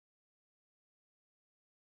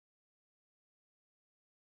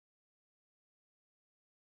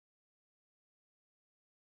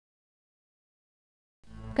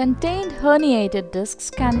Contained herniated discs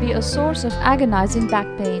can be a source of agonizing back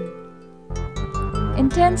pain.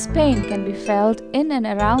 Intense pain can be felt in and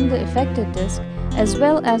around the affected disc as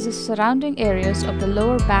well as the surrounding areas of the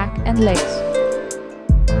lower back and legs.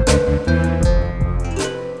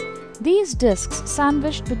 These discs,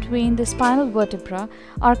 sandwiched between the spinal vertebra,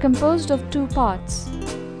 are composed of two parts: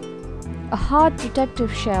 a hard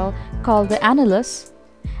protective shell called the annulus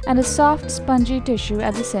and a soft spongy tissue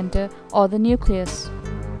at the center, or the nucleus.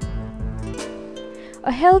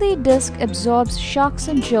 A healthy disc absorbs shocks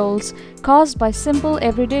and jolts caused by simple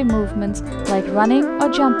everyday movements like running or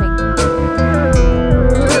jumping.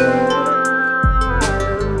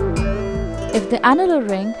 If the annular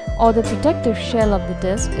ring or the protective shell of the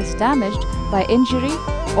disc is damaged by injury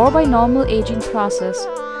or by normal aging process,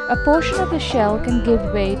 a portion of the shell can give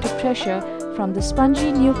way to pressure from the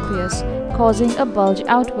spongy nucleus, causing a bulge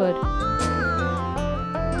outward.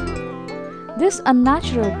 This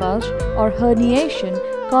unnatural bulge or herniation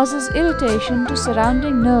causes irritation to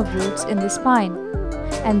surrounding nerve roots in the spine,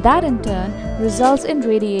 and that in turn results in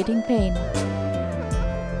radiating pain.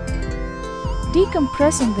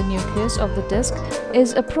 Decompressing the nucleus of the disc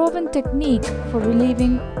is a proven technique for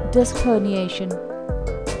relieving disc herniation.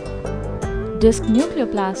 Disc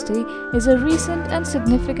nucleoplasty is a recent and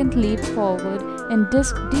significant leap forward in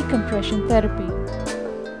disc decompression therapy.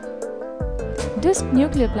 Disc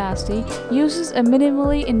nucleoplasty uses a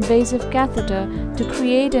minimally invasive catheter to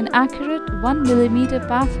create an accurate 1 mm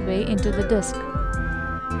pathway into the disc.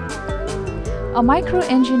 A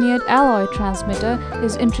micro-engineered alloy transmitter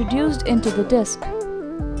is introduced into the disc.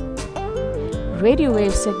 Radio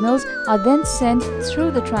wave signals are then sent through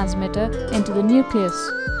the transmitter into the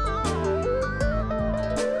nucleus.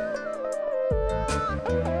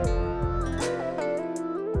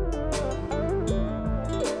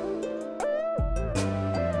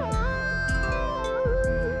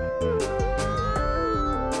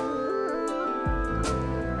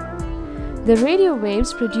 The radio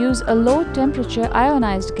waves produce a low-temperature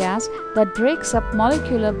ionized gas that breaks up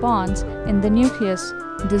molecular bonds in the nucleus,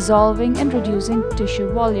 dissolving and reducing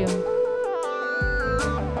tissue volume.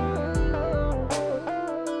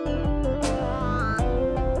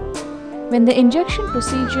 When the injection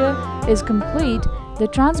procedure is complete, the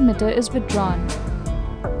transmitter is withdrawn.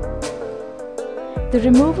 The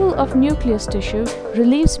removal of nucleus tissue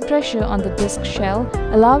relieves pressure on the disc shell,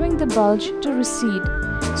 allowing the bulge to recede,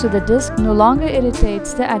 so the disc no longer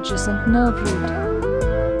irritates the adjacent nerve root.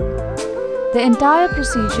 The entire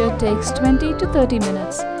procedure takes 20 to 30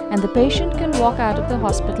 minutes, and the patient can walk out of the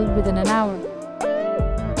hospital within an hour.